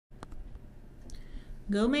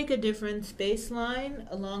Go make a difference bass line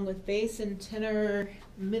along with bass and tenor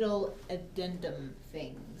middle addendum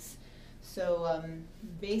things. So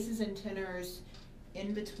basses and tenors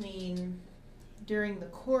in between during the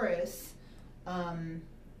chorus,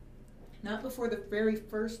 not before the very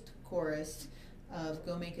first chorus of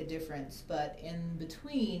Go Make a Difference, but in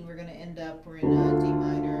between we're in a D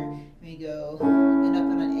minor, we end up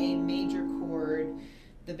on an A major chord.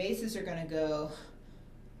 The basses are going to go,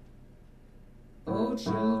 oh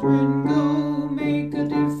children, go make a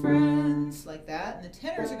difference, like that. And the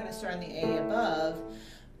tenors are going to start on the A above,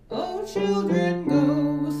 oh children,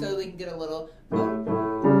 go, so we can get a little,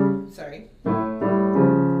 oh, sorry. So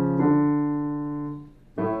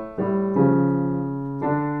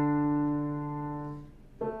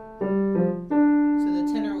the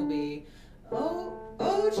tenor will be,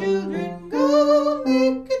 oh children, go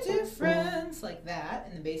make a difference, like that.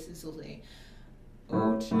 And the basses will be,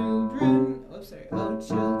 oh children, oh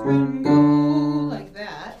children, go, like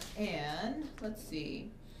that. And let's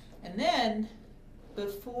see. And then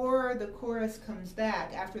before the chorus comes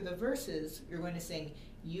back, after the verses, you're going to sing,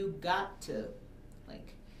 you got to.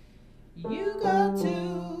 Like, you got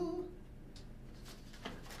to.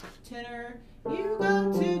 Tenor, you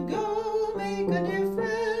got to go make a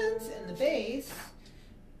difference. And the bass,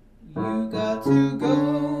 you got to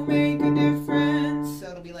go make a difference.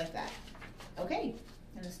 So it'll be like that. Okay,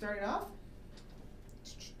 and to start it off,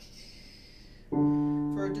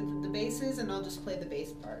 for the basses, and I'll just play the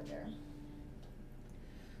bass part there.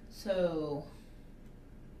 So,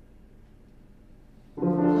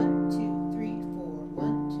 1, 2, 3, 4,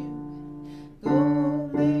 1, 2. Go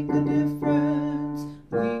make a difference,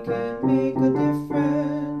 we can make a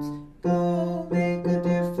difference. Go make a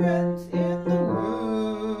difference in the world.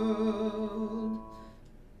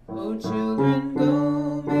 Oh children,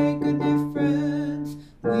 go make a difference,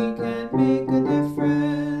 we can make a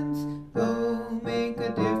difference. Go make a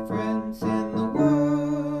difference in the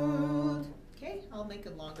world. Okay, I'll make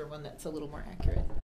a longer one that's a little more accurate.